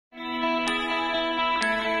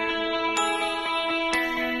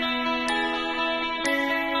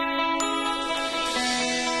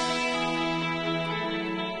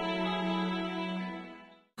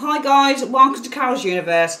guys, welcome to Carol's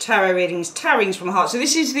Universe, Tarot Readings, Tarot Readings from the Heart. So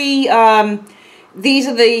this is the, these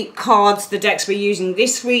are the cards, the decks we're using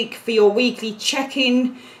this week for your weekly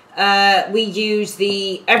check-in. We use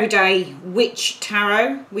the Everyday Witch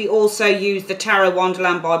Tarot. We also use the Tarot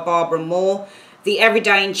Wonderland by Barbara Moore, the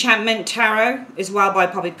Everyday Enchantment Tarot as well by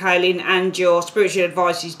Poppy Palin, and your Spiritual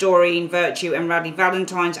Advices, Doreen Virtue and Radley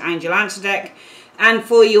Valentine's Angel Answer Deck. And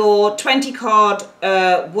for your 20 card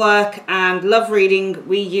work and love reading,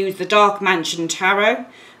 we use the Dark Mansion Tarot.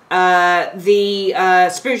 The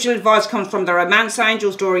spiritual advice comes from the Romance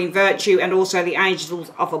Angels, Doreen Virtue, and also the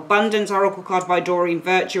Angels of Abundance Oracle card by Doreen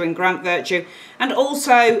Virtue and Grant Virtue, and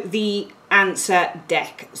also the Answer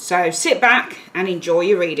Deck. So sit back and enjoy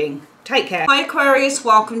your reading. Take care. Hi Aquarius,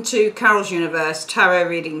 welcome to Carol's Universe, Tarot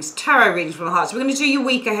Readings from the Heart. So we're going to do your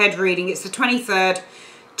week ahead reading. It's the 23rd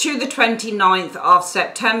to the 29th of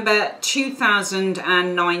September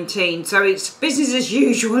 2019. So it's business as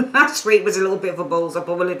usual. Last week was a little bit of a balls up,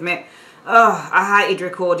 I will admit. Oh, I hated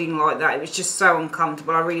recording like that. It was just so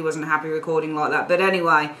uncomfortable. I really wasn't happy recording like that. But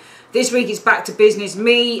anyway, this week it's back to business.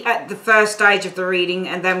 Me at the first stage of the reading,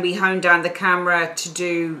 and then we hone down the camera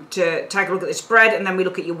to take a look at the spread, and then we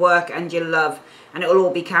look at your work and your love, and it'll all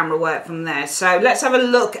be camera work from there. So let's have a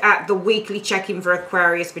look at the weekly check-in for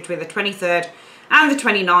Aquarius between the 23rd and the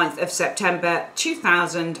 29th of September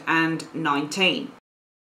 2019.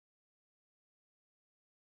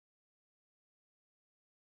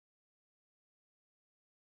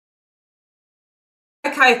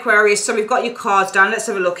 Okay, Aquarius, so we've got your cards down. Let's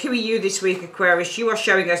have a look. Who are you this week, Aquarius? You are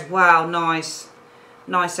showing us, wow, nice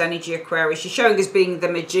energy, Aquarius. You're showing us being the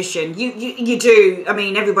Magician. You do. I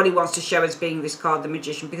mean, everybody wants to show us being this card, the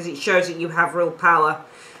Magician, because it shows that you have real power.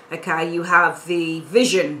 Okay, you have the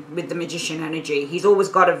vision with the Magician energy. He's always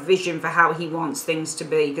got a vision for how he wants things to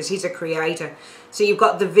be, because he's a creator. So you've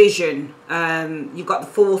got the vision, you've got the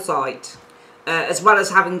foresight, as well as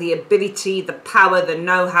having the ability, the power, the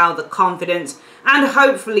know-how, the confidence, and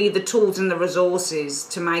hopefully the tools and the resources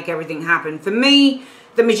to make everything happen. For me,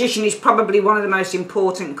 the Magician is probably one of the most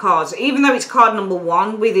important cards. Even though it's card number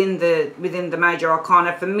 1 within the Major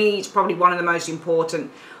Arcana, for me it's probably one of the most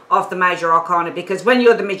important of the Major Arcana, because when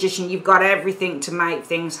you're the Magician, you've got everything to make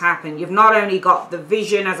things happen. You've not only got the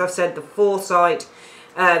vision, as I've said, the foresight,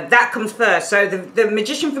 that comes first. So the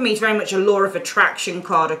Magician for me is very much a law of attraction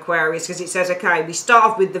card, Aquarius, because it says, okay, we start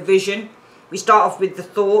off with the vision, we start off with the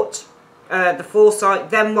thought, the foresight,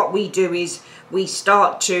 then what we do is we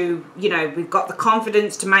start to, you know, we've got the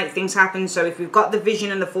confidence to make things happen. So if we've got the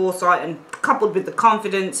vision and the foresight, and coupled with the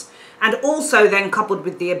confidence, and also then coupled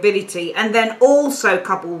with the ability, and then also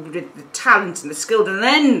coupled with the talent and the skill, and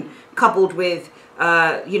then coupled with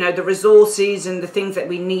you know, the resources and the things that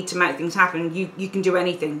we need to make things happen, you can do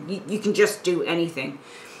anything. You can just do anything.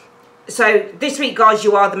 So this week, guys,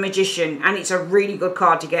 you are the Magician, and it's a really good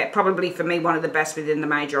card to get. Probably for me, one of the best within the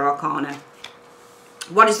Major Arcana.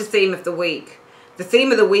 What is the theme of the week? The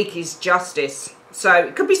theme of the week is justice. So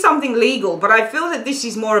it could be something legal, but I feel that this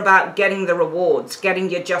is more about getting the rewards, getting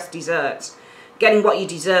your just desserts. Getting what you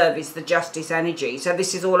deserve is the justice energy. So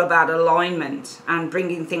this is all about alignment and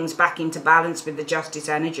bringing things back into balance with the justice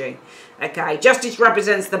energy. Okay, justice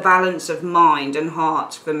represents the balance of mind and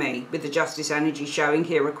heart for me, with the justice energy showing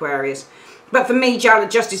here, Aquarius. But for me,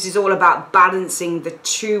 justice is all about balancing the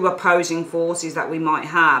two opposing forces that we might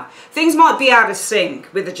have. Things might be out of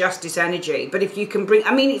sync with the justice energy, but if you can bring,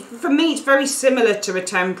 I mean, for me, it's very similar to a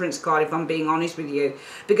temperance card, if I'm being honest with you,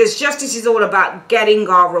 because justice is all about getting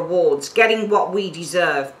our rewards, getting what we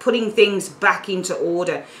deserve, putting things back into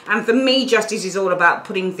order. And for me, justice is all about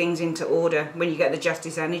putting things into order when you get the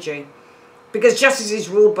justice energy. Because justice is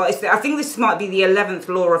ruled by, I think this might be the 11th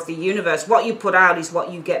law of the universe. What you put out is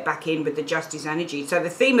what you get back in with the justice energy. So the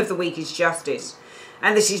theme of the week is justice.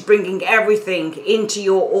 And this is bringing everything into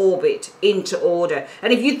your orbit, into order.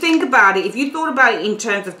 And if you think about it, if you thought about it in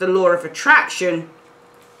terms of the law of attraction,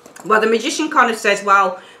 well, the Magician kind of says,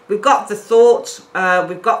 well, we've got the thought,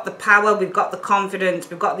 we've got the power, we've got the confidence,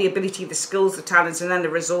 we've got the ability, the skills, the talents, and then the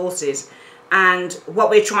resources. And what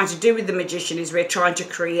we're trying to do with the Magician is we're trying to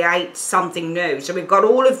create something new. So we've got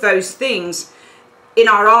all of those things in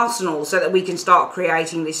our arsenal so that we can start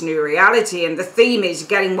creating this new reality. And the theme is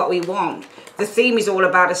getting what we want. The theme is all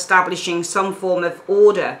about establishing some form of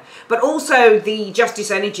order. But also the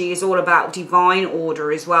justice energy is all about divine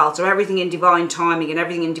order as well. So everything in divine timing and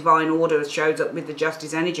everything in divine order shows up with the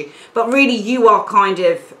justice energy. But really you are kind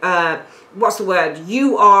of what's the word?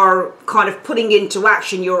 You are kind of putting into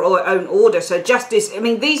action your own order. So justice, I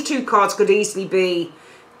mean, these two cards could easily be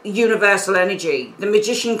universal energy. The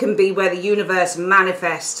Magician can be where the universe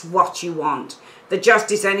manifests what you want. The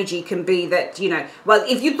Justice energy can be that, you know, well,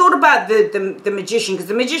 if you thought about the Magician, because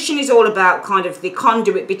the Magician is all about kind of the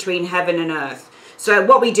conduit between heaven and earth. So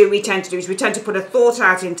what we tend to do is we tend to put a thought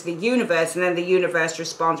out into the universe, and then the universe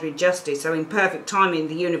responds with justice. So in perfect timing,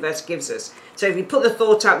 the universe gives us. So if we put the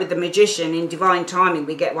thought out with the Magician, in divine timing,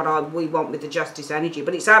 we get what we want with the Justice energy.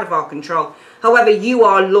 But it's out of our control. However, you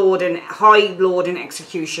are Lord and High Lord and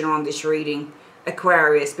Executioner on this reading,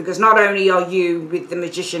 Aquarius, because not only are you with the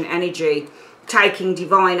Magician energy taking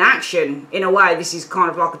divine action, in a way this is kind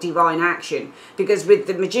of like a divine action, because with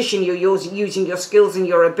the Magician you're using your skills and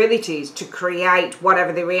your abilities to create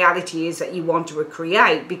whatever the reality is that you want to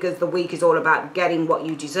create, because the week is all about getting what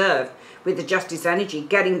you deserve with the Justice energy,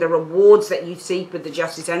 getting the rewards that you seek with the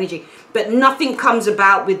Justice energy. But nothing comes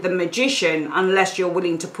about with the Magician unless you're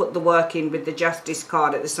willing to put the work in with the Justice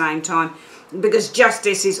card at the same time, because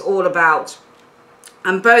justice is all about,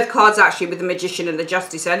 and both cards actually with the Magician and the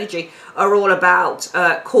Justice energy are all about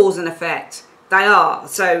cause and effect. They are.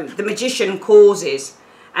 So the Magician causes,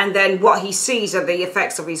 and then what he sees are the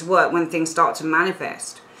effects of his work when things start to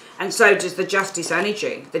manifest. And so does the Justice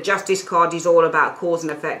energy. The Justice card is all about cause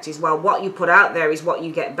and effect as well. What you put out there is what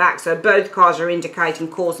you get back. So both cards are indicating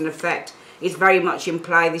cause and effect is very much in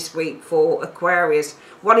play this week for Aquarius.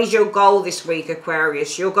 What is your goal this week,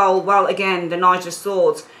 Aquarius? Your goal, well, again, the Knight of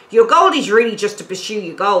Swords. Your goal is really just to pursue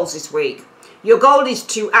your goals this week. Your goal is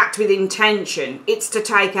to act with intention. It's to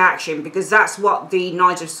take action, because that's what the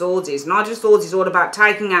Knight of Swords is. Knight of Swords is all about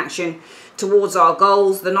taking action towards our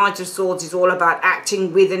goals. The Knight of Swords is all about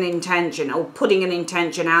acting with an intention, or putting an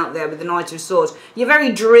intention out there with the Knight of Swords. You're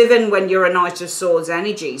very driven when you're a Knight of Swords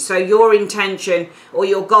energy. So your intention or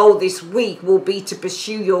your goal this week will be to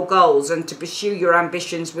pursue your goals and to pursue your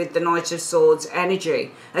ambitions with the Knight of Swords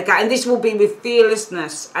energy. Okay, and this will be with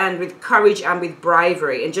fearlessness and with courage and with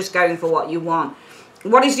bravery and just going for what you want.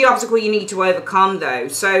 What is the obstacle you need to overcome, though?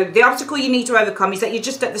 So the obstacle you need to overcome is that you're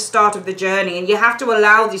just at the start of the journey, and you have to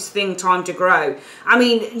allow this thing time to grow. I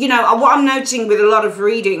mean, you know, what I'm noticing with a lot of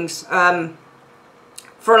readings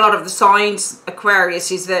for a lot of the signs,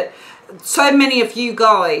 Aquarius, is that so many of you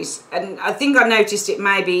guys, and I think I noticed it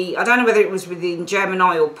maybe, I don't know whether it was within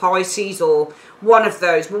Gemini or Pisces or one of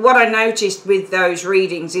those, but what I noticed with those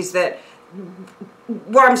readings is that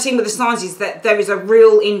what I'm seeing with the signs is that there is a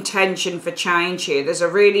real intention for change here. There's a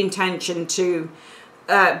real intention to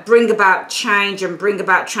bring about change and bring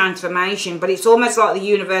about transformation. But it's almost like the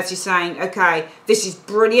universe is saying, okay, this is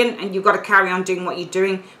brilliant and you've got to carry on doing what you're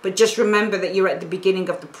doing. But just remember that you're at the beginning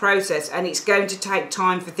of the process, and it's going to take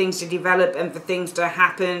time for things to develop and for things to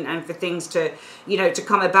happen and for things to, you know, to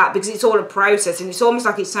come about, because it's all a process. And it's almost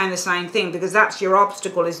like it's saying the same thing, because that's your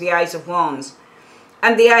obstacle, is the Ace of Wands.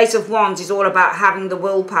 And the Ace of Wands is all about having the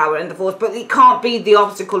willpower and the force. But it can't be the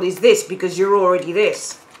obstacle is this, because you're already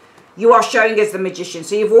this. You are showing as the Magician.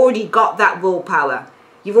 So you've already got that willpower.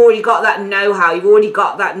 You've already got that know-how. You've already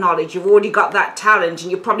got that knowledge. You've already got that talent. And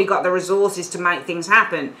you've probably got the resources to make things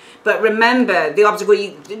happen. But remember, the obstacle,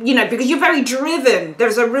 you know, because you're very driven.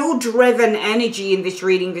 There's a real driven energy in this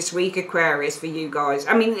reading this week, Aquarius, for you guys.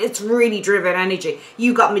 I mean, it's really driven energy.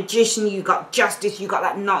 You got Magician, you got Justice, you got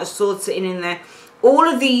that Knight of Swords sitting in there. All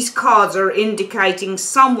of these cards are indicating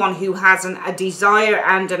someone who has a desire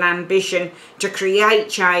and an ambition to create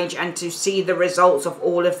change and to see the results of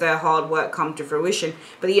all of their hard work come to fruition.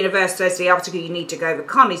 But the universe says the obstacle you need to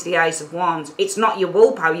overcome is the Ace of Wands. It's not your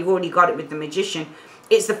willpower. You've already got it with the Magician.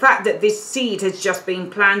 It's the fact that this seed has just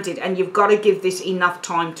been planted, and you've got to give this enough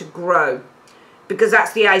time to grow, because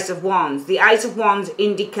that's the Ace of Wands. The Ace of Wands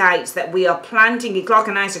indicates that we are planting, it's like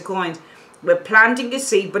an Ace of Coins. We're planting a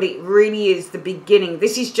seed, but it really is the beginning.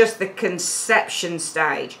 This is just the conception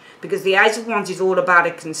stage, because the Ace of Wands is all about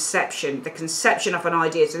a conception, the conception of an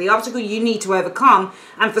idea. So the obstacle you need to overcome,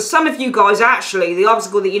 and for some of you guys actually, the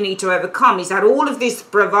obstacle that you need to overcome is that all of this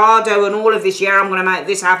bravado and all of this, yeah, I'm going to make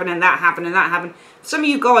this happen and that happen and that happen. For some of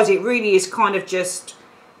you guys, it really is kind of just,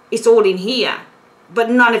 it's all in here, but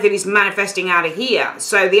none of it is manifesting out of here.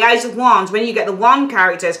 So the Ace of Wands, when you get the wand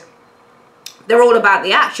characters, they're all about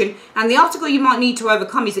the action, and the obstacle you might need to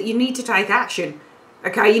overcome is that you need to take action.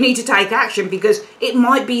 Okay, you need to take action, because it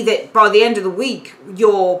might be that by the end of the week,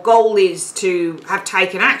 your goal is to have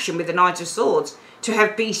taken action with the Knight of Swords, to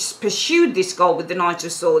have pursued this goal with the Knight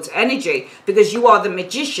of Swords energy, because you are the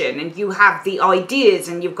Magician and you have the ideas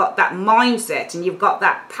and you've got that mindset and you've got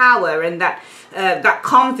that power and that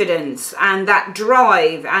confidence and that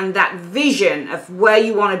drive and that vision of where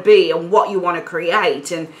you want to be and what you want to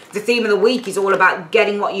create. And the theme of the week is all about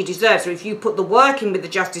getting what you deserve. So if you put the work in with the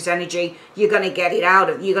Justice energy, you're going to get it out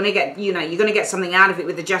of, you're going to get, you know, you're going to get something out of it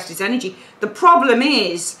with the Justice energy. The problem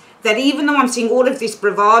is that even though I'm seeing all of this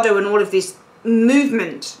bravado and all of this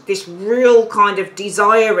movement, this real kind of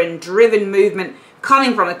desire and driven movement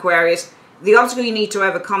coming from Aquarius. The obstacle you need to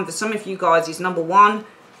overcome for some of you guys is, number one,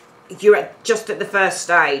 you're just at the first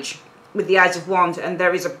stage with the Ace of Wands, and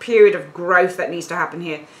there is a period of growth that needs to happen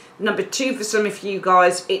here. Number two, for some of you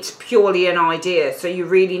guys, it's purely an idea, so you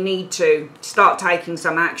really need to start taking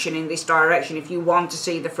some action in this direction if you want to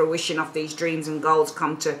see the fruition of these dreams and goals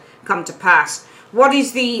come to pass. What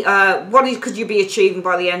could you be achieving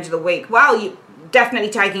by the end of the week? Well, you definitely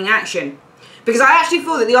taking action, because I actually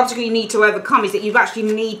feel that the obstacle you need to overcome is that you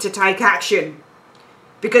actually need to take action,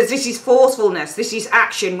 because this is forcefulness, this is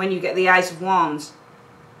action when you get the Ace of Wands.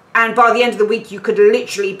 And by the end of the week, you could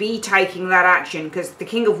literally be taking that action, because the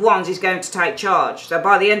King of Wands is going to take charge. So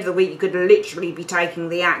by the end of the week, you could literally be taking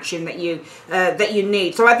the action that you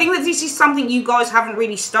need. So I think that this is something you guys haven't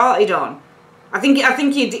really started on. I think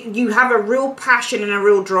you have a real passion and a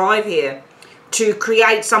real drive here to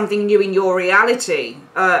create something new in your reality,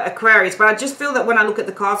 Aquarius. But I just feel that when I look at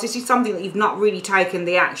the cards, this is something that you've not really taken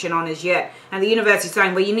the action on as yet. And the universe is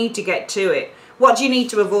saying, well, you need to get to it. What do you need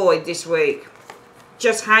to avoid this week?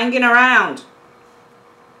 Just hanging around.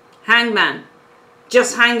 Hangman.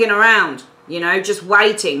 Just hanging around. You know, just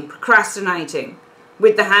waiting, procrastinating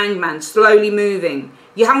with the Hangman, slowly moving.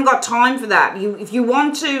 You haven't got time for that. If you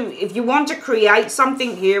want to create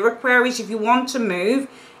something here, Aquarius, if you want to move,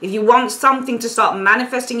 if you want something to start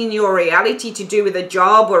manifesting in your reality to do with a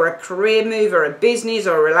job or a career move or a business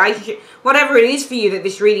or a relationship, whatever it is for you that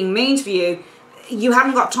this reading means for you, you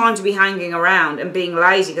haven't got time to be hanging around and being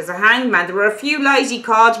lazy, because the Hangman, there are a few lazy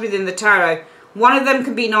cards within the tarot. One of them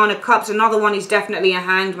can be Nine of Cups. Another one is definitely a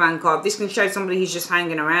Hangman card. This can show somebody who's just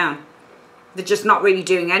hanging around. They're just not really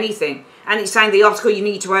doing anything. And it's saying the obstacle you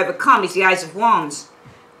need to overcome is the Ace of Wands.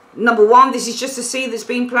 Number one, this is just a seed that's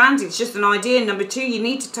been planted. It's just an idea. Number two, you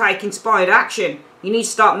need to take inspired action. You need to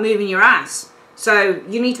start moving your ass. So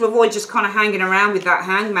you need to avoid just kind of hanging around with that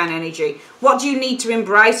Hangman energy. What do you need to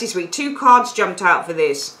embrace this week? Two cards jumped out for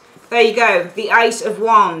this. There you go. The Ace of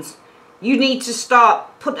Wands. You need to start,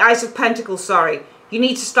 Ace of Pentacles, sorry. You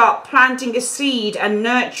need to start planting a seed and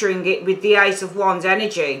nurturing it with the Ace of Wands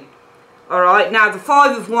energy. Alright, now the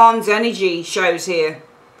Five of Wands energy shows here.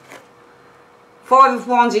 Five of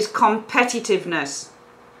Wands is competitiveness.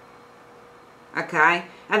 Okay.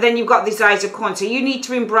 And then you've got this Ace of Coins. So you need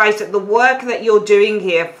to embrace that the work that you're doing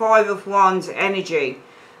here, Five of Wands energy,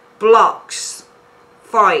 blocks,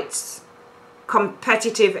 fights,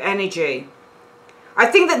 competitive energy. I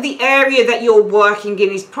think that the area that you're working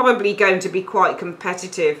in is probably going to be quite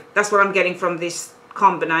competitive. That's what I'm getting from this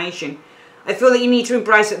combination. I feel that you need to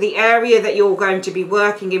embrace that the area that you're going to be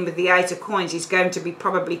working in with the Eight of Coins is going to be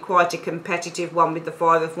probably quite a competitive one with the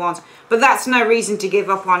Five of Wands. But that's no reason to give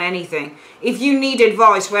up on anything. If you need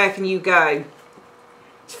advice, where can you go?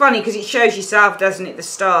 It's funny because it shows yourself, doesn't it, the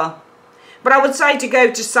Star. But I would say to go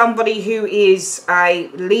to somebody who is a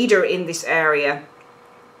leader in this area.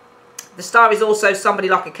 The Star is also somebody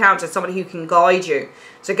like a counselor, somebody who can guide you.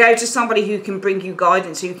 So go to somebody who can bring you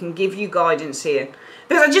guidance, who can give you guidance here.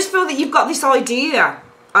 Because I just feel that you've got this idea,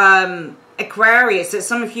 Aquarius, that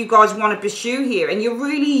some of you guys want to pursue here. And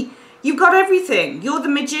you've got everything. You're the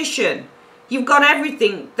magician. You've got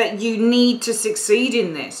everything that you need to succeed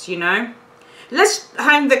in this, you know. Let's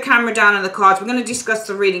hang the camera down on the cards. We're going to discuss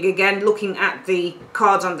the reading again, looking at the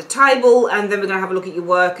cards on the table. And then we're going to have a look at your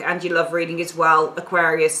work and your love reading as well,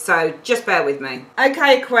 Aquarius. So just bear with me.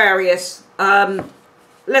 Okay, Aquarius.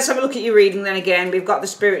 Let's have a look at your reading then again. We've got the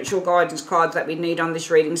spiritual guidance cards that we need on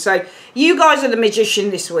this reading. So you guys are the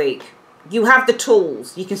magician this week. You have the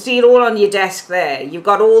tools. You can see it all on your desk there. You've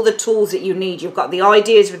got all the tools that you need. You've got the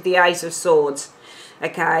ideas with the Ace of Swords.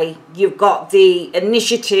 Okay. You've got the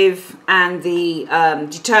initiative and the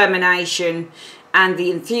determination and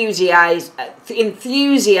the enthusiasm,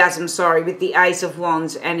 sorry, with the Ace of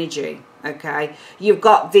Wands energy. Okay. You've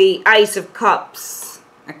got the Ace of Cups.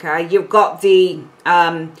 Okay, you've got the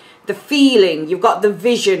feeling, you've got the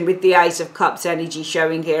vision with the Ace of Cups energy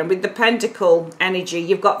showing here. And with the Pentacle energy,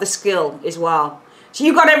 you've got the skill as well. So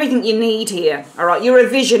you've got everything you need here, all right? You're a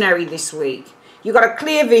visionary this week. You've got a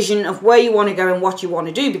clear vision of where you want to go and what you want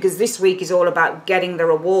to do, because this week is all about getting the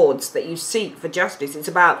rewards that you seek for justice. It's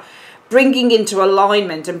about bringing into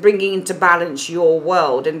alignment and bringing into balance your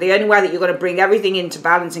world. And the only way that you're going to bring everything into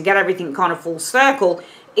balance and get everything kind of full circle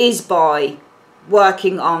is by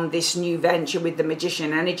working on this new venture with the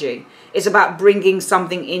magician energy. It's about bringing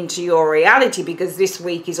something into your reality, because this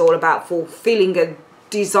week is all about fulfilling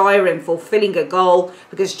desiring, fulfilling a goal,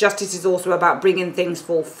 because justice is also about bringing things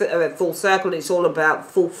full circle. It's all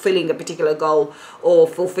about fulfilling a particular goal or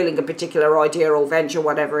fulfilling a particular idea or venture,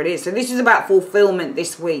 whatever it is. So this is about fulfillment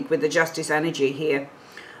this week with the justice energy here.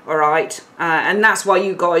 All right, and that's why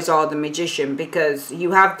you guys are the magician, because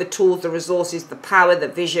you have the tools, the resources, the power, the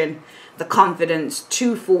vision, the confidence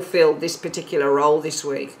to fulfill this particular role this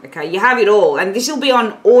week. Okay, you have it all, and this will be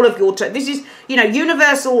on all of your this is, you know,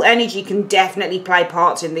 universal energy can definitely play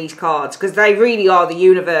parts in these cards, because they really are the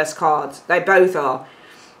universe cards. They both are.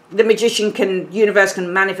 The magician universe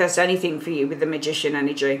can manifest anything for you with the magician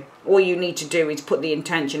energy. All you need to do is put the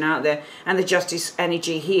intention out there, and the justice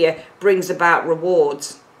energy here brings about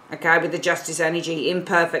rewards. Okay, with the justice energy, in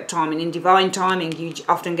perfect timing, in divine timing, you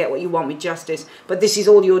often get what you want with justice. But this is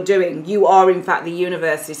all you're doing. You are, in fact, the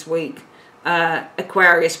universe this week,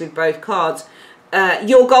 Aquarius, with both cards.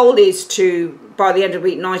 Your goal is to, by the end of the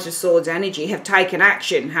week, Knight of Swords energy, have taken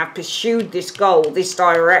action, have pursued this goal, this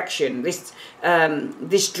direction, this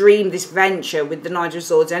dream, this venture with the Knight of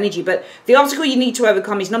Swords energy. But the obstacle you need to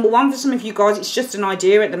overcome is, number one, for some of you guys, it's just an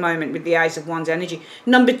idea at the moment with the Ace of Wands energy.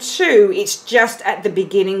 Number two, it's just at the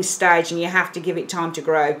beginning stage and you have to give it time to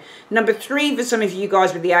grow. Number three, for some of you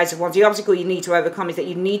guys with the Ace of Wands, the obstacle you need to overcome is that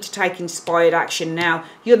you need to take inspired action now.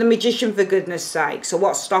 You're the magician, for goodness sake. So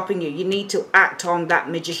what's stopping you? You need to act on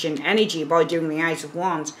that magician energy by doing the Ace of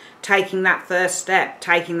Wands, taking that first step,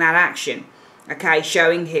 taking that action. Okay,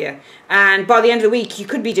 showing here. And by the end of the week, you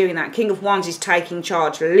could be doing that. King of Wands is taking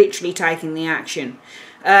charge, literally taking the action.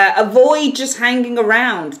 Avoid just hanging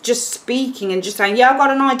around, just speaking and just saying, yeah, I've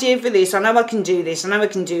got an idea for this. I know I can do this. I know I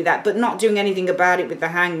can do that. But not doing anything about it with the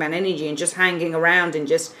Hangman energy and just hanging around and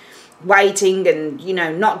just waiting and, you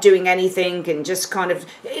know, not doing anything and just kind of,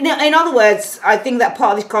 in other words, I think that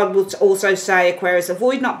part of this card will also say, Aquarius,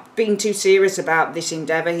 avoid not being too serious about this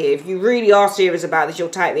endeavor here. If you really are serious about this, you'll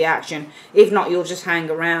take the action. If not, you'll just hang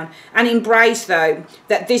around. And embrace, though,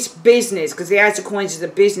 that this business, because the Ace of Coins is a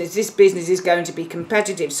business, this business is going to be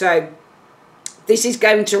competitive. So this is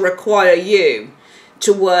going to require you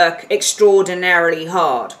to work extraordinarily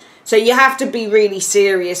hard. So you have to be really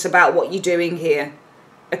serious about what you're doing here,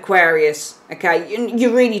 Aquarius. Okay,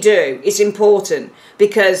 you really do. It's important,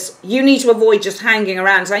 because you need to avoid just hanging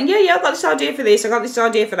around saying, yeah, I've got this idea for this, I got this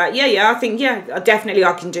idea for that. Yeah, I think, yeah, definitely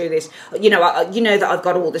I can do this. You know, you know that I've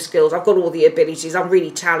got all the skills, I've got all the abilities, I'm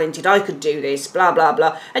really talented, I could do this, blah, blah,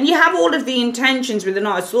 blah. And you have all of the intentions with the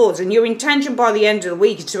Knight of Swords, and your intention by the end of the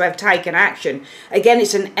week is to have taken action. Again,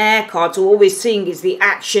 it's an air card, so all we're seeing is the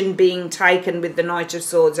action being taken with the Knight of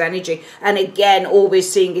Swords energy. And again, all we're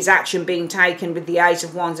seeing is action being taken with the Ace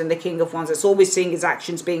of Wands and the King of Wands. That's all we're seeing is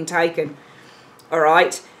actions being taken. All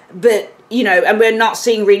right, but you know, and we're not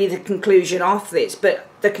seeing really the conclusion of this, but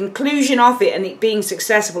the conclusion of it and it being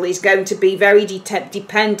successful is going to be very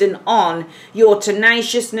dependent on your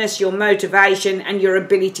tenaciousness, your motivation, and your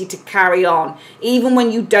ability to carry on, even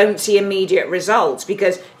when you don't see immediate results,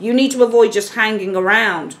 because you need to avoid just hanging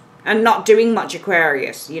around and not doing much,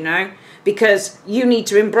 Aquarius, you know, because you need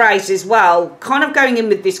to embrace as well, kind of going in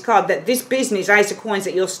with this card, that this business, Ace of Coins,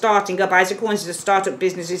 that you're starting up, Ace of Coins is a startup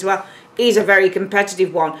business as well, is a very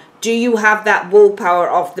competitive one. Do you have that willpower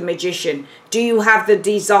of the magician? Do you have the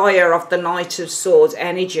desire of the Knight of Swords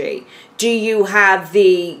energy? Do you have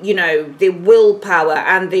the, you know, the willpower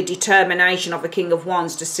and the determination of the King of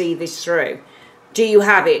Wands to see this through? Do you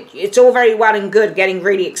have it? It's all very well and good getting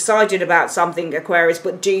really excited about something, Aquarius,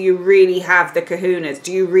 but do you really have the kahunas?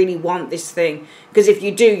 Do you really want this thing? Because if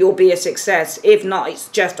you do, you'll be a success. If not, it's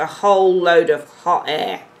just a whole load of hot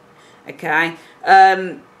air. Okay?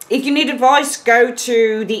 If you need advice, go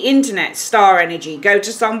to the internet, Star Energy. Go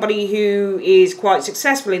to somebody who is quite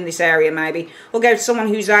successful in this area, maybe. Or go to someone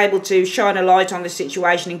who's able to shine a light on the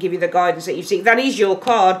situation and give you the guidance that you seek. That is your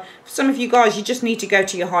card. For some of you guys, you just need to go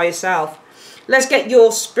to your higher self. Let's get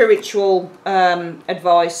your spiritual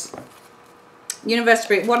advice. Universe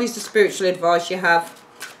Spirit, what is the spiritual advice you have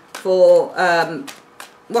for...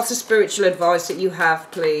 what's the spiritual advice that you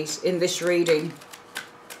have, please, in this reading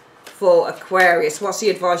for Aquarius? What's the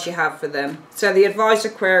advice you have for them? So the advice,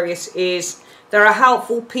 Aquarius, is there are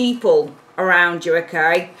helpful people around you,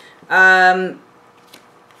 okay? Yeah,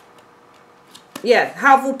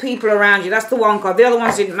 helpful people around you. That's the one card. The other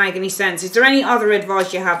ones didn't make any sense. Is there any other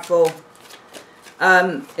advice you have for...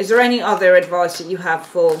 is there any other advice that you have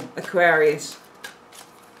for Aquarius?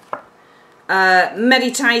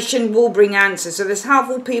 Meditation will bring answers. So there's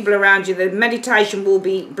helpful people around you. The meditation will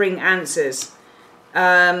bring answers.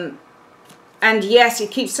 And yes,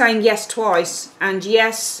 it keeps saying yes twice. And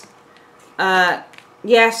yes,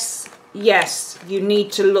 yes, you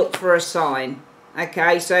need to look for a sign.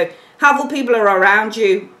 Okay, so Helpful people are around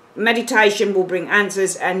you. Meditation will bring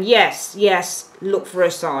answers. And yes, look for a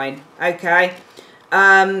sign. Okay.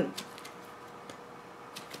 There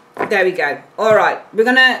we go. All right. We're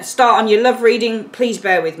going to start on your love reading. Please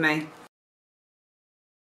bear with me.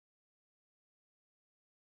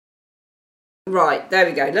 Right, there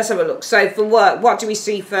we go. Let's have a look. So for work, what do we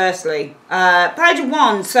see firstly? Page of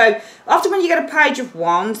Wands. So often when you get a Page of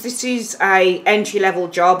Wands, this is a entry-level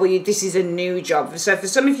job, or this is a new job. So for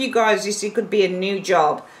some of you guys, this could be a new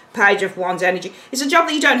job. Page of Wands energy. It's a job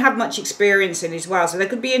that you don't have much experience in as well. So there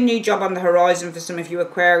could be a new job on the horizon for some of you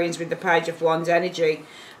Aquarians with the Page of Wands energy.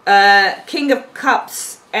 King of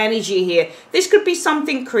Cups energy here. This could be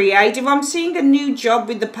something creative. I'm seeing a new job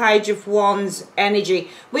with the Page of Wands energy.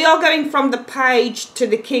 We are going from the Page to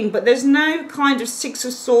the King, but there's no kind of Six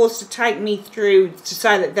of Swords to take me through to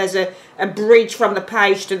say that there's a bridge from the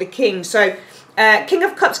Page to the King. So King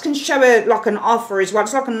of Cups can show like an offer as well.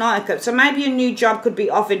 It's like a Knight of Cups. So maybe a new job could be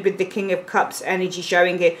offered with the King of Cups energy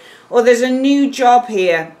showing here. Or there's a new job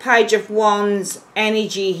here. Page of Wands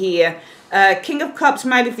energy here. King of Cups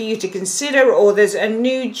maybe for you to consider, or there's a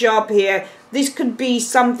new job here. This could be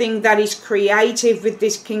something that is creative with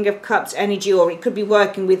this King of Cups energy, or it could be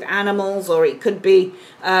working with animals, or it could be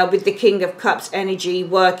with the King of Cups energy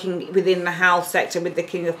working within the health sector with the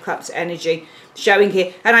King of Cups energy showing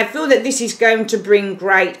here. And I feel that this is going to bring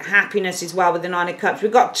great happiness as well with the Nine of Cups. We've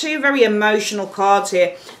got two very emotional cards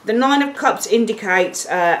here. The Nine of Cups indicates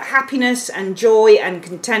happiness and joy and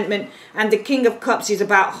contentment, and the King of Cups is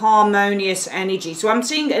about harmonious energy. So I'm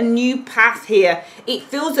seeing a new path here. It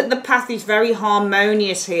feels that the path is very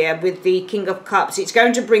harmonious here with the King of Cups. It's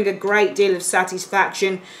going to bring a great deal of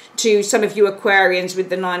satisfaction to some of you Aquarians with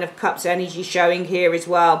the Nine of Cups energy showing here as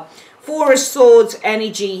well. Four of Swords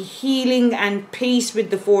energy, healing and peace with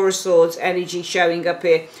the Four of Swords energy showing up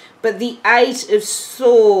here. But the Eight of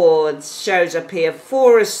Swords shows up here.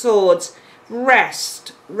 Four of Swords,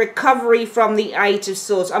 rest, recovery from the Eight of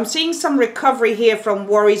Swords. I'm seeing some recovery here from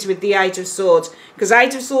worries with the Eight of Swords, because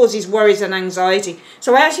Eight of Swords is worries and anxiety.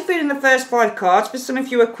 So I actually feel in the first 5 cards, for some of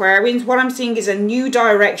you Aquarians, what I'm seeing is a new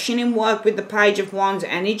direction in work with the Page of Wands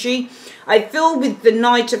energy. I feel with the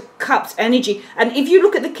Knight of Cups energy. And if you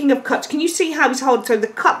look at the King of Cups, can you see how he's holding? So the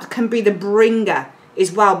cup can be the bringer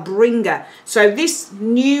as well, bringer. So this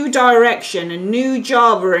new direction, a new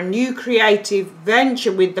job or a new creative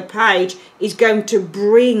venture with the Page is going to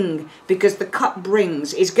bring, because the cup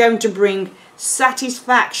brings, is going to bring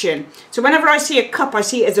satisfaction. So whenever I see a cup, I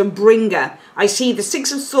see it as a bringer. I see the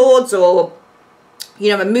Six of Swords, or you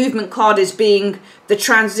know, a movement card as being the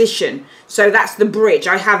transition. So that's the bridge.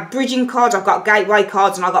 I have bridging cards, I've got gateway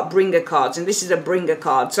cards, and I've got bringer cards. And this is a bringer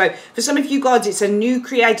card. So for some of you guys, it's a new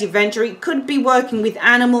creative venture. It could be working with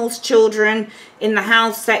animals, children, in the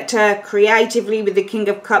health sector, creatively with the King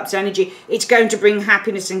of Cups energy. It's going to bring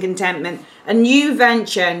happiness and contentment. A new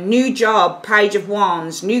venture, new job, Page of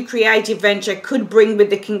Wands, new creative venture could bring with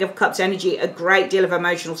the King of Cups energy a great deal of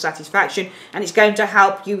emotional satisfaction. And it's going to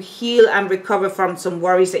help you heal and recover from some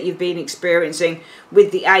worries that you've been experiencing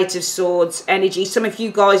with the Eight of Swords energy. Some of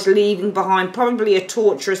you guys leaving behind probably a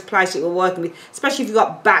torturous place that you're working with, especially if you've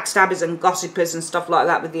got backstabbers and gossipers and stuff like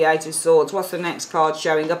that with the Eight of Swords. What's the next card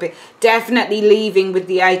showing up here? Definitely leaving with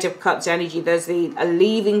the Eight of Cups energy. There's a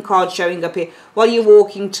leaving card showing up here while you're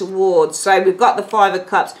walking towards. So we've got the Five of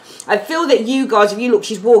Cups. I feel that you guys, if you look,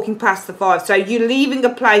 she's walking past the 5. So you're leaving a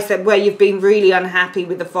place that where you've been really unhappy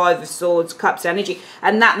with the Five of Swords, Cups energy.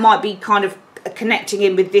 And that might be kind of connecting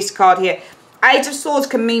in with this card here. Eight of Swords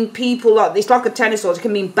can mean people, like it's like a Ten of Swords, it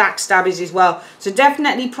can mean backstabbers as well. So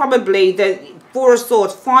definitely probably the Four of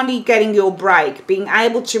Swords, finally getting your break, being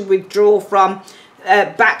able to withdraw from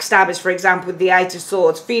backstabbers, for example, with the Eight of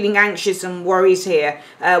Swords, feeling anxious and worries here,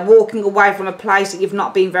 walking away from a place that you've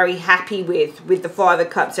not been very happy with the Five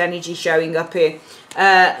of Cups energy showing up here.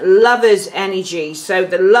 Lovers energy. So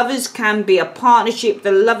the lovers can be a partnership.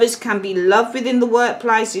 The lovers can be love within the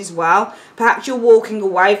workplace as well. Perhaps you're walking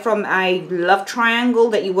away from a love triangle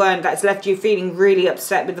that you weren't, that's left you feeling really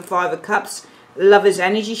upset with the Five of Cups. Lovers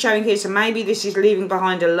energy showing here. So maybe this is leaving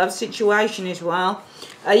behind a love situation as well.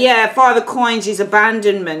 Yeah, Five of Coins is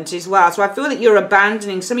abandonment as well. So I feel that you're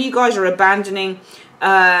abandoning. Some of you guys are abandoning.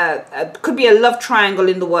 Could be a love triangle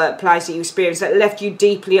in the workplace that you experienced that left you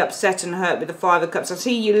deeply upset and hurt with the Five of Cups. I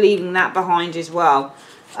see you leaving that behind as well.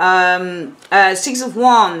 Six of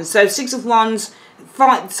Wands. So Six of Wands.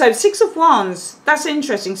 So Six of Wands. That's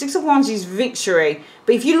interesting. Six of Wands is victory.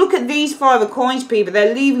 But if you look at these Five of Coins, people,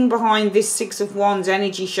 they're leaving behind this Six of Wands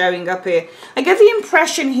energy showing up here. I get the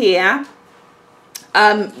impression here.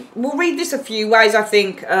 We'll read this a few ways, I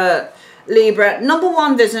think. Libra. Number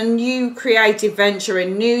one, there's a new creative venture, a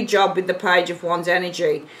new job with the Page of Wands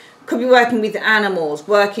energy. Could be working with animals,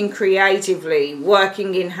 working creatively,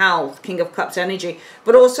 working in health, King of Cups energy.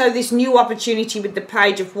 But also this new opportunity with the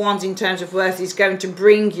Page of Wands in terms of worth is going to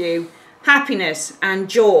bring you happiness and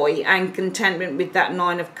joy and contentment with that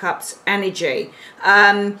Nine of Cups energy.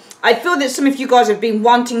 I feel that some of you guys have been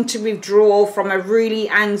wanting to withdraw from a really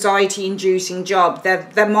anxiety-inducing job.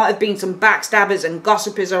 There might have been some backstabbers and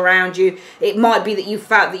gossipers around you. It might be that you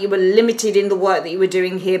felt that you were limited in the work that you were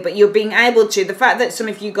doing here, but you're being able to. The fact that some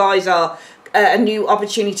of you guys are a new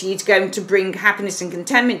opportunity is going to bring happiness and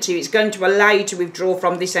contentment to you. It's going to allow you to withdraw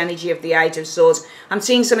from this energy of the Eight of Swords. I'm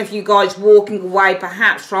seeing some of you guys walking away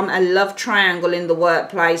perhaps from a love triangle in the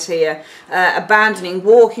workplace here,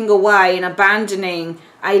 walking away and abandoning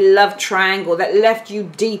a love triangle that left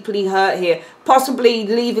you deeply hurt here, possibly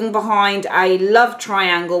leaving behind a love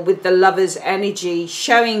triangle with the Lover's energy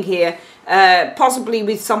showing here, possibly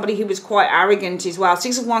with somebody who was quite arrogant as well.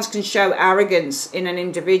 Six of Wands can show arrogance in an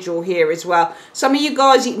individual here as well. Some of you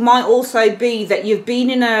guys, it might also be that you've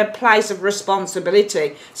been in a place of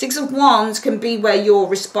responsibility. Six of Wands can be where you're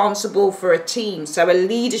responsible for a team, so a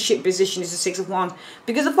leadership position is the Six of Wands,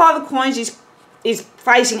 because the Five of Coins is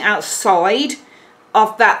facing outside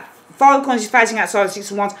of that. Five of Coins is facing outside of Six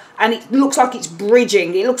of Wands, and it looks like it's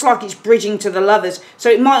bridging. It looks like it's bridging to the Lovers. So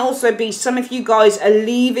it might also be some of you guys are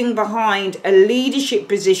leaving behind a leadership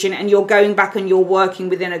position and you're going back and you're working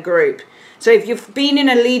within a group. So if you've been in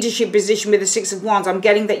a leadership position with the Six of Wands, I'm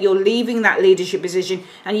getting that you're leaving that leadership position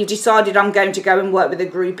and you've decided I'm going to go and work with a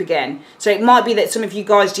group again. So it might be that some of you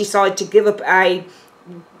guys decide to give up a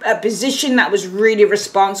position that was really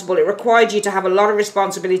responsible. It required you to have a lot of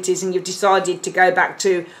responsibilities and you've decided to go back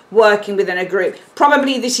to working within a group.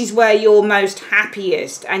 Probably this is where you're most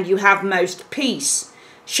happiest and you have most peace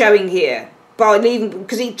showing here by leaving,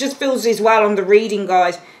 because it just feels as well on the reading,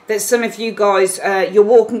 guys, that some of you guys, you're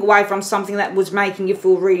walking away from something that was making you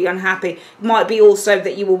feel really unhappy. It might be also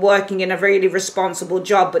that you were working in a really responsible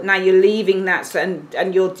job, but now you're leaving that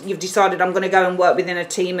and you've decided I'm going to go and work within a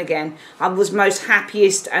team again. I was most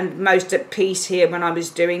happiest and most at peace here when I was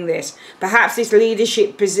doing this. Perhaps this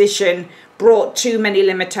leadership position brought too many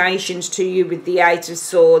limitations to you with the Eight of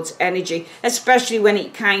Swords energy, especially when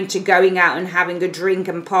it came to going out and having a drink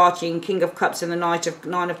and partying, King of Cups and the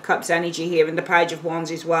Nine of Cups energy here, and the Page of Wands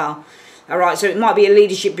as well. All right, so it might be a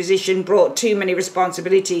leadership position brought too many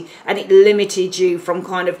responsibility and it limited you from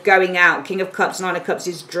kind of going out. King of Cups, Nine of Cups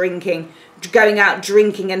is drinking, going out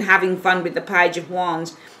drinking and having fun with the Page of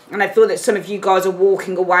Wands. And I feel that some of you guys are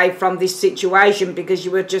walking away from this situation because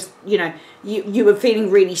you were just, you know, you were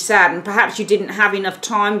feeling really sad. And perhaps you didn't have enough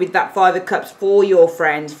time with that Five of Cups for your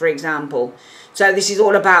friends, for example. So this is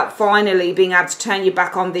all about finally being able to turn your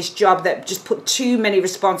back on this job that just put too many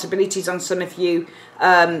responsibilities on some of you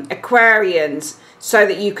Aquarians, so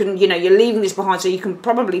that you can, you know, you're leaving this behind so you can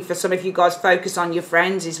probably, for some of you guys, focus on your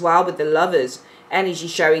friends as well with the Lovers energy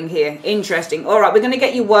showing here. Interesting. All right, we're going to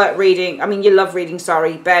get your work reading. I mean, your love reading,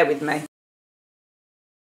 sorry. Bear with me.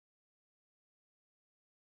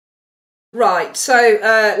 Right, so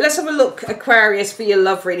let's have a look, Aquarius, for your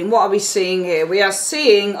love reading. What are we seeing here? We are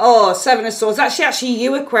seeing, oh, Seven of Swords. Actually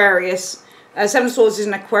you, Aquarius. Seven of Swords is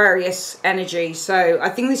an Aquarius energy. So I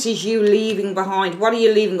think this is you leaving behind. What are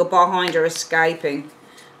you leaving behind or escaping?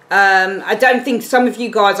 I don't think, some of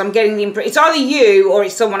you guys, I'm getting the impression, it's either you or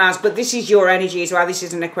it's someone else, but this is your energy as well. This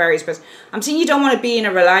is an Aquarius person. I'm saying you don't want to be in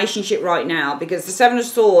a relationship right now, because the Seven of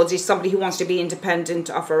Swords is somebody who wants to be independent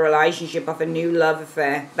of a relationship, of a new love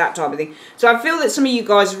affair, that type of thing. So I feel that some of you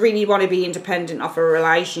guys really want to be independent of a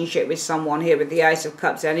relationship with someone here with the Ace of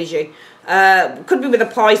Cups energy. Could be with a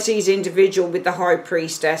Pisces individual with the High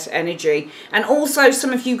Priestess energy. And also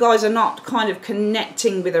some of you guys are not kind of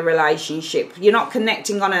connecting with a relationship. You're not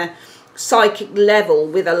connecting on a psychic level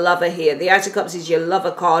with a lover here. The Ace of Cups is your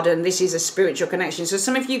lover card, and this is a spiritual connection. So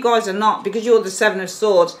some of you guys are not, because you're the Seven of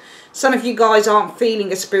Swords, some of you guys aren't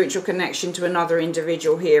feeling a spiritual connection to another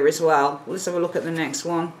individual here as well. Let's have a look at the next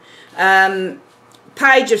one.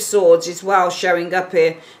 Page of Swords as well showing up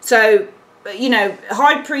here. So, you know,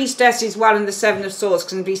 High Priestess as well, and the Seven of Swords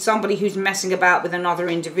can be somebody who's messing about with another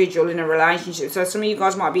individual in a relationship. So some of you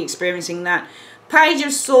guys might be experiencing that. Page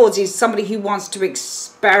of Swords is somebody who wants to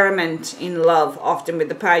experiment in love, often with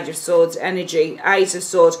the Page of Swords energy, Ace of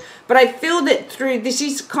Swords. But I feel that through, this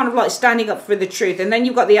is kind of like standing up for the truth. And then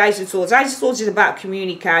you've got the Ace of Swords. Ace of Swords is about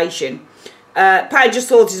communication. Page of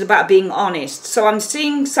Swords is about being honest. So I'm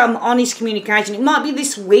seeing some honest communication. It might be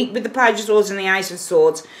this week with the Page of Swords and the Ace of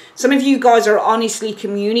Swords. Some of you guys are honestly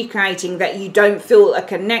communicating that you don't feel a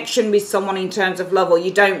connection with someone in terms of love, or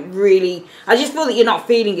you don't really... I just feel that you're not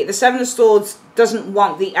feeling it. The Seven of Swords doesn't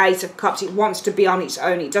want the Ace of Cups. It wants to be on its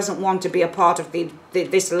own. It doesn't want to be a part of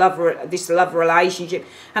this love relationship.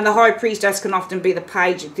 And the High Priestess can often be the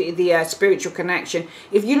page, the spiritual connection.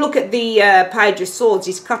 If you look at the Page of Swords,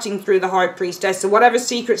 it's cutting through the High Priestess. So whatever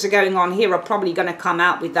secrets are going on here are probably going to come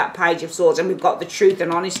out with that Page of Swords. And we've got the truth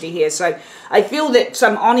and honesty here. So I feel that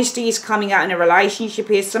some honesty is coming out in a relationship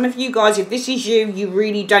here. Some of you guys, if this is you, you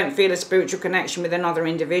really don't feel a spiritual connection with another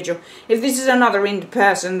individual. If this is another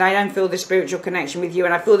person, they don't feel the spiritual connection with you,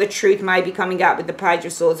 and I feel the truth may be coming out with the Page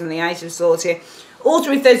of Swords and the Ace of Swords here.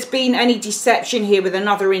 Also, if there's been any deception here with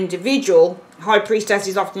another individual, High Priestess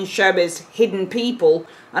is often shown as hidden people,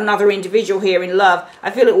 another individual here in love.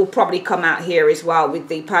 I feel it will probably come out here as well with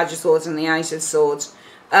the Page of Swords and the Ace of Swords.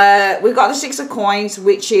 We've got the Six of Coins,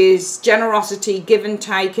 which is generosity, give and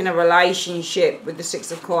take in a relationship with the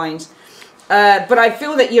Six of Coins. But I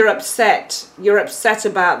feel that you're upset. You're upset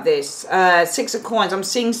about this. Six of Coins, I'm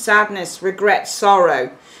seeing sadness, regret,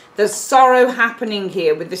 sorrow. There's sorrow happening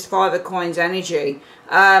here with this Five of Coins energy.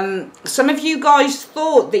 Some of you guys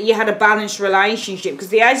thought that you had a balanced relationship, because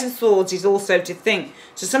the Ace of Swords is also to think.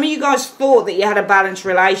 So some of you guys thought that you had a balanced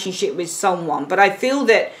relationship with someone. But I feel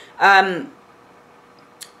that...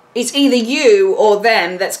 it's either you or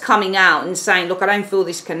them that's coming out and saying, look, I don't feel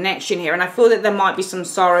this connection here. And I feel that there might be some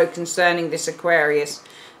sorrow concerning this Aquarius.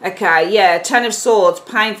 Okay, yeah, Ten of Swords,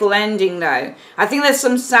 painful ending though. I think there's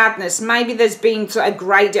some sadness. Maybe there's been a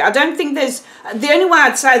great deal. I don't think there's... The only way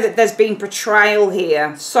I'd say that there's been betrayal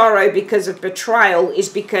here, sorrow because of betrayal, is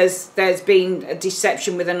because there's been a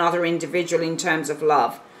deception with another individual in terms of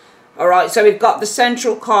love. All right, so we've got the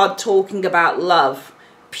central card talking about love.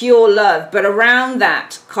 Pure love, but around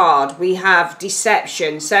that card we have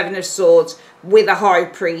deception, Seven of Swords with a High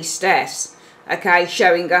Priestess, okay,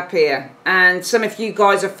 showing up here. And some of you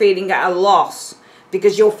guys are feeling at a loss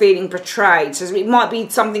because you're feeling betrayed. So it might be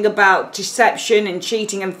something about deception and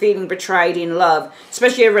cheating and feeling betrayed in love,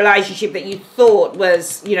 especially a relationship that you thought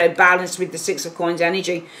was, you know, balanced with the Six of Coins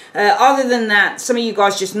energy. Other than that, some of you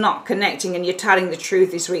guys just not connecting and you're telling the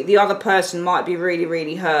truth this week. The other person might be really,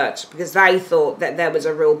 really hurt because they thought that there was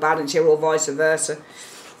a real balance here, or vice versa.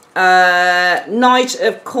 Knight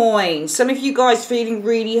of Coins. Some of you guys feeling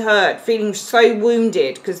really hurt, feeling so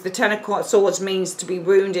wounded, because the Ten of Swords means to be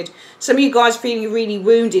wounded. Some of you guys feeling really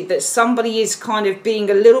wounded that somebody is kind of being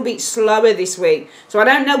a little bit slower this week. So I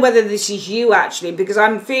don't know whether this is you actually, because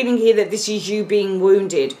I'm feeling here that this is you being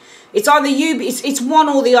wounded. It's either you, it's one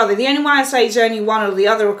or the other. The only way I say it's only one or the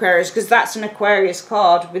other, Aquarius, because that's an Aquarius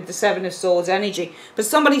card with the Seven of Swords energy. But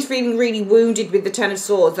somebody's feeling really wounded with the Ten of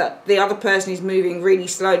Swords, that the other person is moving really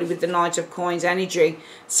slowly with the Knight of Coins energy.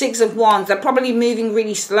 Six of Wands, they're probably moving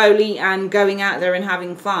really slowly and going out there and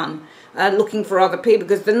having fun, looking for other people,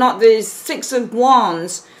 because they're not, the Six of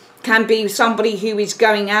Wands can be somebody who is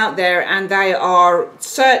going out there and they are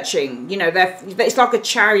searching, you know, it's like a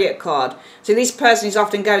Chariot card. So this person is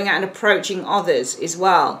often going out and approaching others as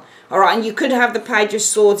well. All right, and you could have the Page of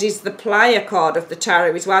Swords is the player card of the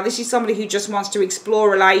tarot as well. This is somebody who just wants to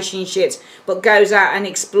explore relationships but goes out and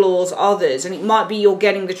explores others. And it might be you're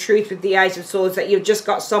getting the truth with the Ace of Swords, that you've just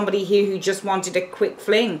got somebody here who just wanted a quick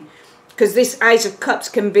fling. Because this Ace of Cups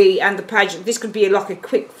can be, and the Page, this could be like a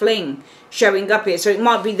quick fling showing up here. So it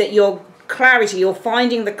might be that your clarity, you're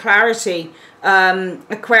finding the clarity,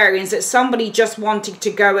 Aquarians, that somebody just wanted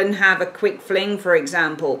to go and have a quick fling, for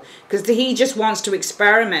example, because he just wants to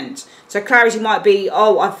experiment. So clarity might be,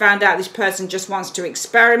 oh, I found out this person just wants to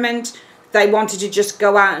experiment. They wanted to just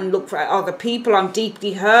go out and look for other people. I'm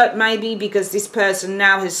deeply hurt maybe because this person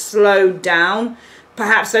now has slowed down.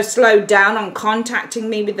 Perhaps they've slowed down on contacting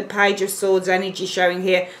me with the Page of Swords energy showing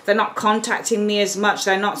here. They're not contacting me as much.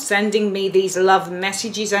 They're not sending me these love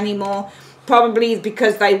messages anymore. Probably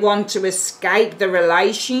because they want to escape the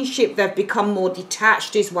relationship. They've become more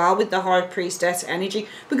detached as well with the High Priestess energy.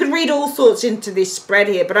 We could read all sorts into this spread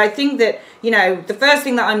here. But I think that, you know, the first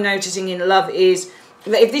thing that I'm noticing in love is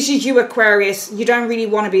that if this is you, Aquarius, you don't really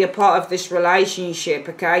want to be a part of this relationship,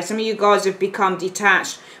 okay? Some of you guys have become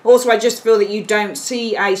detached. Also, I just feel that you don't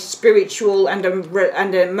see a spiritual and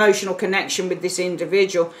an emotional connection with this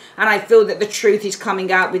individual. And I feel that the truth is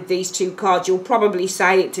coming out with these two cards. You'll probably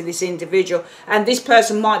say it to this individual. And this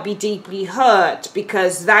person might be deeply hurt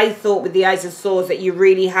because they thought with the Ace of Swords that you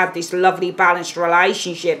really have this lovely balanced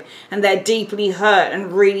relationship. And they're deeply hurt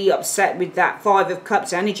and really upset with that Five of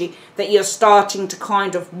Cups energy, that you're starting to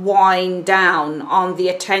kind of wind down on the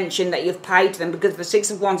attention that you've paid to them, because the Six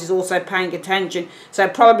of Wands is also paying attention. So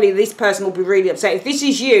probably this person will be really upset. If this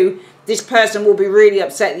is you, this person will be really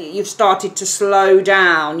upset that you've started to slow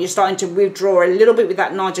down. You're starting to withdraw a little bit with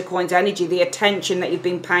that Knight of Coins energy, the attention that you've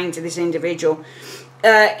been paying to this individual.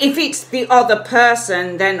 If it's the other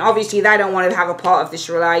person, then obviously they don't want to have a part of this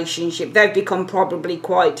relationship. They've become probably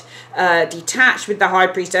quite detached with the High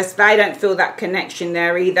Priestess. They don't feel that connection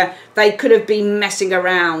there either. They could have been messing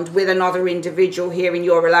around with another individual here in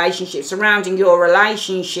your relationship, surrounding your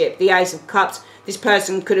relationship. The Ace of Cups, this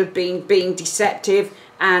person could have been being deceptive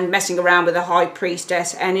and messing around with the High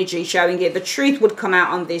Priestess energy, showing it. The truth would come out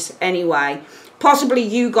on this anyway. Possibly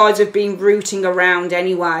you guys have been rooting around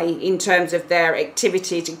anyway in terms of their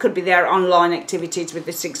activities. It could be their online activities with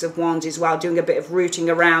the Six of Wands as well, doing a bit of rooting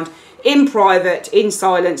around in private, in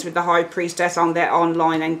silence with the High Priestess on their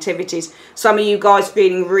online activities. Some of you guys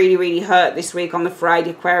feeling really, really hurt this week, I'm afraid,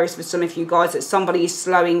 Aquarius, for some of you guys, that somebody is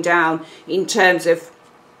slowing down in terms of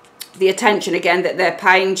the attention again that they're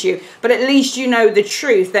paying to you. But at least you know the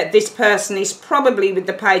truth, that this person is probably, with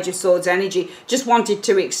the Page of Swords energy, just wanted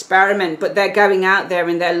to experiment, but they're going out there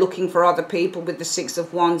and they're looking for other people with the Six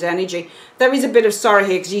of Wands energy. There is a bit of sorrow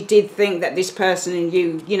here, because you did think that this person and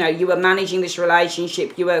you know, you were managing this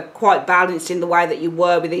relationship, you were quite balanced in the way that you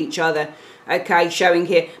were with each other. Okay, showing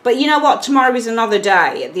here. But you know what? Tomorrow is another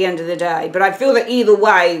day at the end of the day. But I feel that either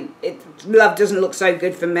way, love doesn't look so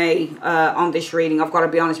good for me on this reading. I've got to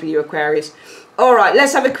be honest with you, Aquarius. All right,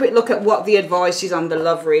 let's have a quick look at what the advice is on the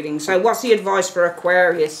love reading. So what's the advice for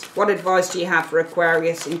Aquarius? What advice do you have for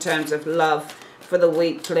Aquarius in terms of love for the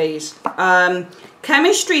week, please?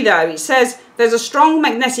 Chemistry, though, it says there's a strong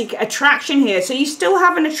magnetic attraction here. So you still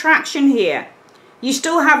have an attraction here. You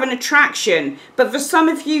still have an attraction. But for some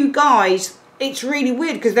of you guys, it's really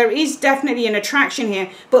weird, because there is definitely an attraction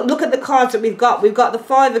here. But look at the cards that we've got. We've got the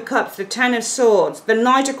Five of Cups, the Ten of Swords. The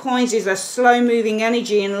Knight of Coins is a slow-moving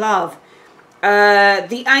energy in love.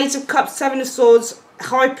 The Eight of Cups, Seven of Swords,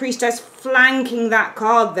 High Priestess flanking that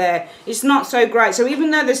card there. It's not so great. So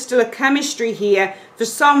even though there's still a chemistry here, for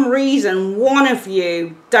some reason, one of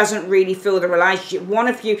you doesn't really feel the relationship. One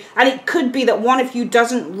of you, and it could be that one of you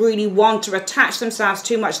doesn't really want to attach themselves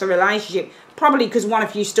too much to the relationship. Probably because one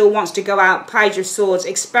of you still wants to go out, Page of Swords,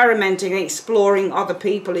 experimenting and exploring other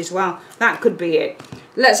people as well. That could be it.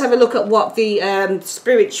 Let's have a look at what the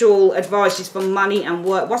spiritual advice is for money and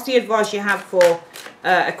work. What's the advice you have for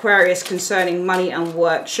Aquarius concerning money and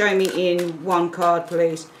work? Show me in one card,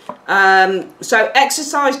 please. So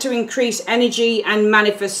exercise to increase energy and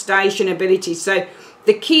manifestation abilities. So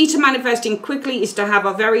the key to manifesting quickly is to have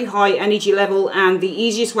a very high energy level, and the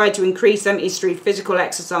easiest way to increase them is through physical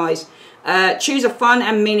exercise. Choose a fun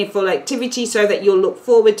and meaningful activity so that you'll look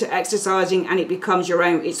forward to exercising and it becomes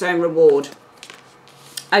its own reward.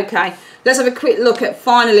 Okay, let's have a quick look at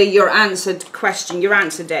finally your answered question, your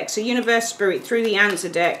answer deck. So Universe, Spirit, through the answer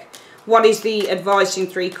deck, what is the advice in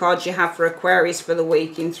 3 cards you have for Aquarius for the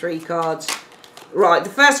week in 3 cards? Right, the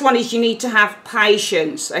first one is you need to have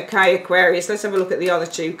patience. Okay, Aquarius, let's have a look at the other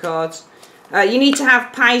 2 cards. You need to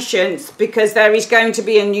have patience, because there is going to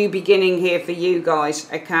be a new beginning here for you guys,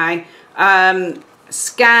 okay?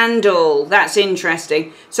 Scandal, that's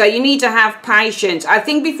interesting. So you need to have patience. I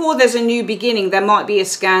think before there's a new beginning, there might be a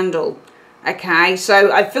scandal, okay?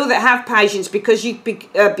 So I feel that have patience, because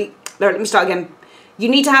let me start again. You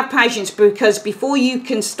need to have patience, because before you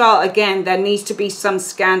can start again, there needs to be some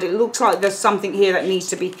scandal. It looks like there's something here that needs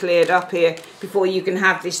to be cleared up here before you can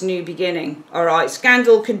have this new beginning. All right,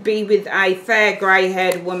 scandal could be with a fair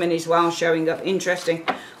grey-haired woman as well showing up. Interesting.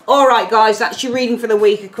 All right, guys, that's your reading for the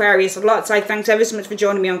week, Aquarius. I'd like to say thanks ever so much for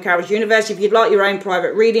joining me on Carol's Universe. If you'd like your own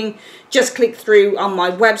private reading, just click through on my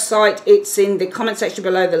website. It's in the comment section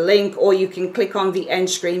below the link, or you can click on the end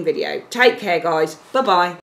screen video. Take care, guys. Bye-bye.